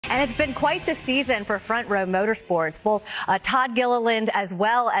And it's been quite the season for Front Row Motorsports. Both Todd Gilliland as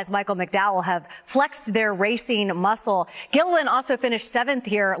well as Michael McDowell have flexed their racing muscle. Gilliland also finished 7th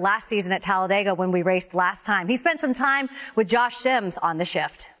here last season at Talladega when we raced last time. He spent some time with Josh Sims on the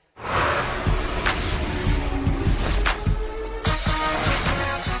shift.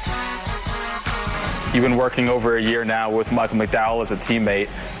 You've been working over a year now with Michael McDowell as a teammate.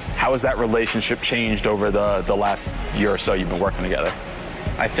 How has that relationship changed over the last year or so you've been working together?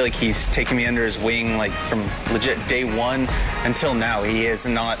 I feel like he's taken me under his wing, like from legit day one until now. He has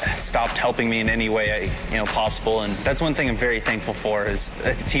not stopped helping me in any way, possible. And that's one thing I'm very thankful for. Is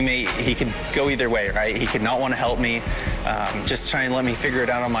a teammate, he could go either way, right? He could not want to help me, just try and let me figure it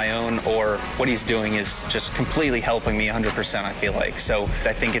out on my own, or what he's doing is just completely helping me 100%. I feel like so.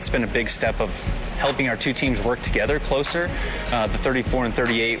 I think it's been a big step of helping our two teams work together closer. The 34 and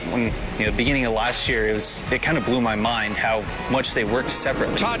 38, when beginning of last year, it kind of blew my mind how much they worked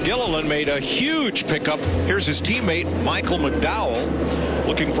separately. Todd Gilliland made a huge pickup. Here's his teammate, Michael McDowell,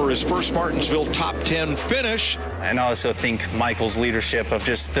 looking for his first Martinsville top 10 finish. And I also think Michael's leadership of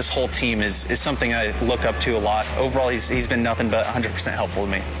just this whole team is something I look up to a lot. Overall, he's been nothing but 100% helpful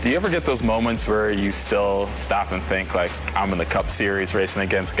to me. Do you ever get those moments where you still stop and think, like, I'm in the Cup Series racing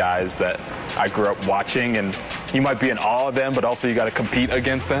against guys that I grew up watching, and you might be in awe of them, but also you got to compete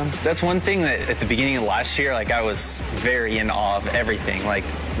against them? That's one thing that at the beginning of last year, like, I was very in awe of everything. Like,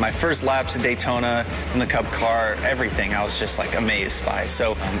 my first laps at Daytona in the Cup car, everything, I was just like amazed by.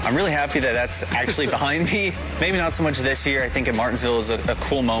 So I'm really happy that that's actually behind me. Maybe not so much this year. I think at Martinsville is a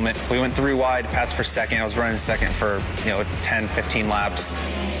cool moment. We went 3 wide, passed for second. I was running second for 10, 15 laps.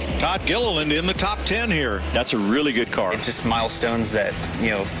 Todd Gilliland in the top 10 here. That's a really good car. It's just milestones that,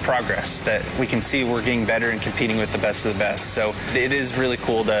 progress, that we can see we're getting better and competing with the best of the best. So it is really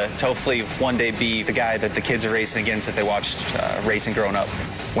cool to hopefully one day be the guy that the kids are racing against that they watched racing growing up.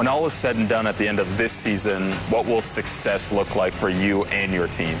 When all is said and done at the end of this season, what will success look like for you and your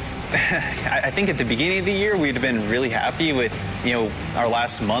team? I think at the beginning of the year, we'd have been really happy with, our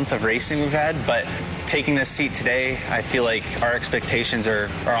last month of racing we've had, but taking this seat today, I feel like our expectations are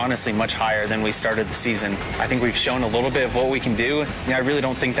honestly much higher than we started the season. I think we've shown a little bit of what we can do. I really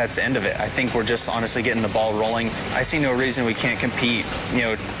don't think that's the end of it. I think we're just honestly getting the ball rolling. I see no reason we can't compete,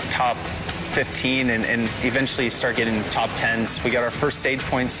 top 15 and eventually start getting top 10s. We got our first stage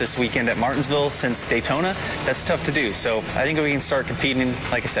points this weekend at Martinsville since Daytona. That's tough to do. So I think we can start competing,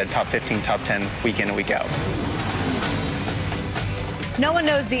 like I said, top 15, top 10, week in and week out. No one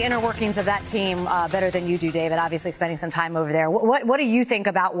knows the inner workings of that team better than you do, David, obviously spending some time over there. What do you think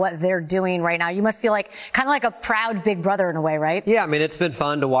about what they're doing right now? You must feel like kind of like a proud big brother in a way, right? Yeah, I mean, it's been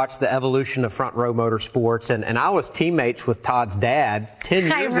fun to watch the evolution of Front Row Motorsports. And I was teammates with Todd's dad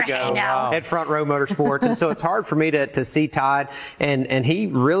 10 years ago at Front Row Motorsports. And so it's hard for me to see Todd. And he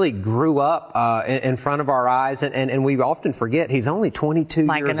really grew up in front of our eyes. And we often forget he's only 22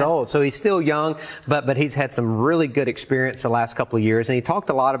 years old. So he's still young, but he's had some really good experience the last couple of years. And he talked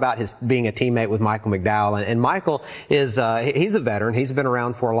a lot about his being a teammate with Michael McDowell. And Michael is, he's a veteran. He's been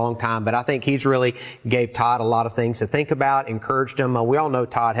around for a long time, but I think he's really gave Todd a lot of things to think about, encouraged him. We all know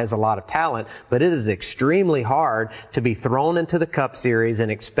Todd has a lot of talent, but it is extremely hard to be thrown into the Cup Series and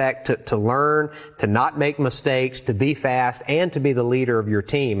expect to learn, to not make mistakes, to be fast, and to be the leader of your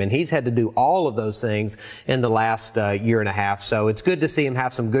team. And he's had to do all of those things in the last year and a half. So it's good to see him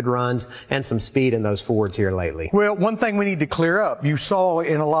have some good runs and some speed in those Fords here lately. Well, one thing we need to clear up, you saw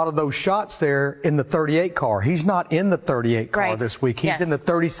in a lot of those shots there in the 38 car. He's not in the 38 car this week. He's in the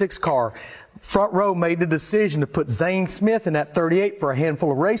 36 car. Front Row made the decision to put Zane Smith in that 38 for a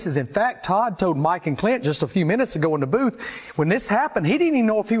handful of races. In fact, Todd told Mike and Clint just a few minutes ago in the booth, when this happened, he didn't even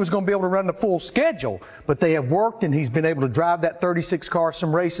know if he was going to be able to run the full schedule. But they have worked, and he's been able to drive that 36 car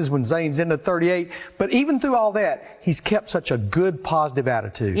some races when Zane's in the 38. But even through all that, he's kept such a good, positive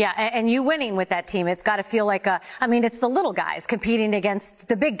attitude. Yeah, and you winning with that team, it's got to feel like it's the little guys competing against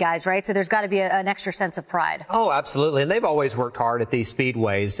the big guys, right? So there's got to be an extra sense of pride. Oh, absolutely. And they've always worked hard at these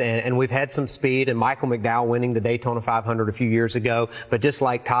speedways, and we've had some speed, and Michael McDowell winning the Daytona 500 a few years ago. But just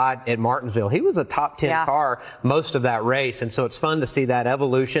like Todd at Martinsville, he was a top 10 car most of that race. And so it's fun to see that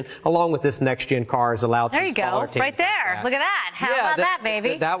evolution along with this next gen car has allowed some smaller teams. Right there. Look at that. How about that,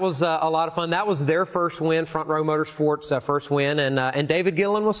 baby? That was a lot of fun. That was their first win, Front Row Motorsports' first win. And David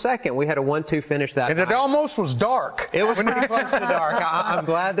Gilliland was second. We had a 1-2 finish that night. And it almost was dark. It was pretty close to dark. I'm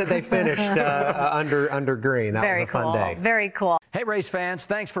glad that they finished under green. That was a fun day. Very cool. Hey, race fans,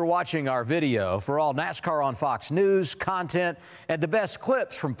 thanks for watching our video. For all NASCAR on Fox News, content, and the best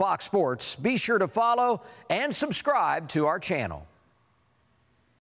clips from Fox Sports, be sure to follow and subscribe to our channel.